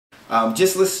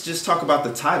Let's just talk about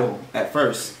the title at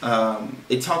first.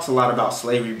 It talks a lot about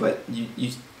slavery, but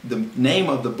the name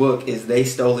of the book is "They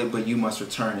Stole It, But You Must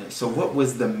Return It." So, what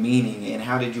was the meaning, and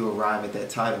how did you arrive at that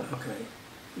title? Okay,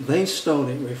 "They Stole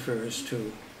It" refers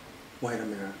to white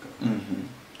America. Mm-hmm.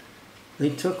 They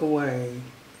took away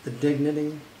the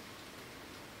dignity,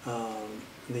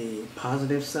 the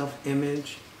positive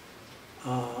self-image.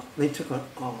 They took a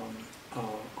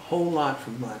whole lot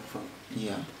from black folk.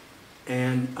 Yeah.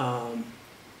 And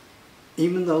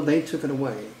even though they took it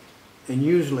away, and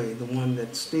usually the one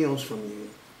that steals from you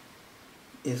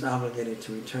is obligated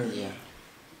to return. Yeah.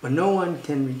 But no one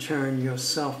can return your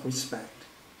self-respect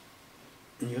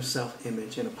and your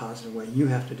self-image in a positive way. You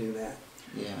have to do that.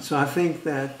 Yeah. So I think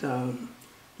that,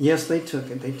 yes, they took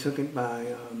it. They took it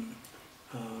by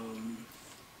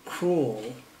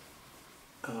cruel,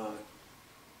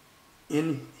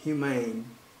 inhumane,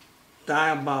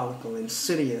 diabolical,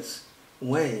 insidious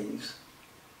ways.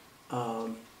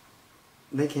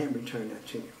 They can't return that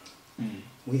to you. Mm.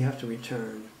 We have to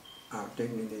return our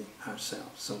dignity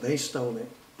ourselves. So they stole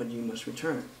it, but you must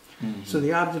return it. Mm-hmm. So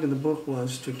the object of the book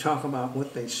was to talk about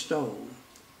what they stole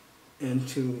and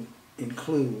to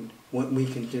include what we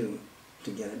can do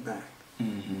to get it back.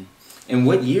 Mm-hmm. And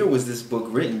what year was this book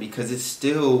written? Because it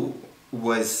still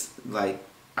was like,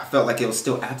 I felt like it was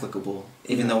still applicable,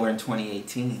 even though we're in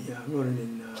 2018. Yeah, I wrote it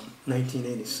in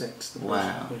 1986.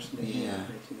 Wow. First day, yeah.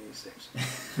 1986.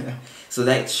 So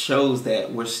that shows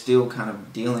that we're still kind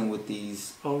of dealing with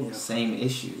these same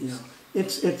issues.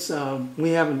 Yeah. We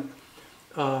haven't,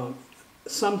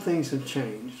 some things have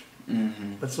changed,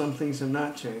 mm-hmm. but some things have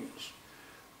not changed.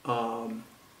 Our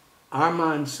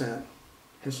mindset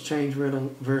has changed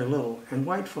very little, and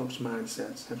white folks'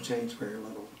 mindsets have changed very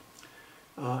little.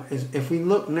 If we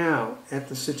look now at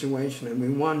the situation and we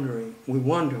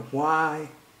wonder why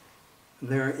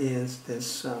there is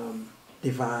this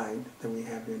divide that we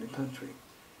have in the country,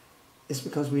 it's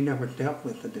because we never dealt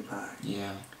with the divide.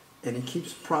 Yeah. And it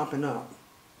keeps propping up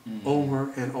mm-hmm.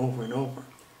 over and over and over.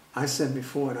 I said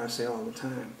before, and I say all the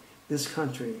time, this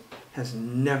country has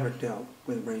never dealt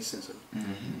with racism.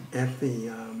 Mm-hmm. At the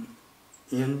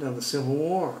end of the Civil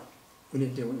War, we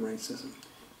didn't deal with racism.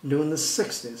 During the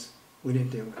 60s, we didn't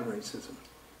deal with racism.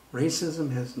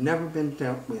 Racism has never been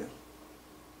dealt with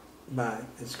by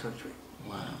this country.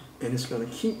 Wow. And it's going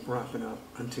to keep propping up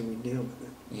until we deal with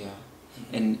it. Yeah.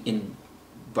 And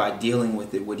by dealing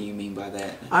with it, what do you mean by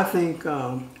that? I think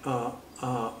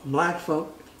black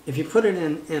folk, if you put it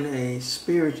in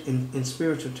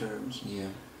spiritual terms,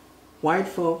 white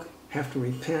folk have to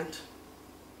repent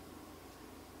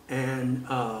and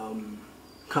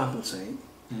compensate.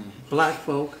 Mm. Black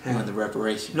folk have the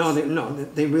reparations. No,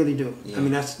 they really do. Yeah. I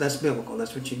mean, that's biblical.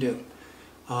 That's what you do.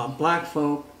 Black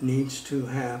folk needs to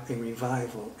have a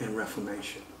revival and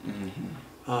reformation.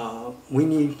 Mm-hmm. We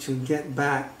need to get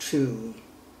back to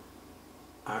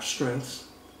our strengths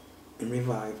in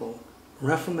revival,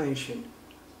 reformation,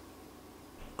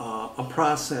 a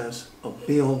process of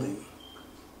building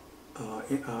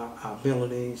our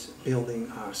abilities, building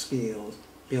our skills,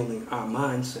 building our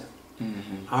mindset.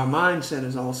 Mm-hmm. Our mindset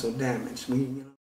is also damaged.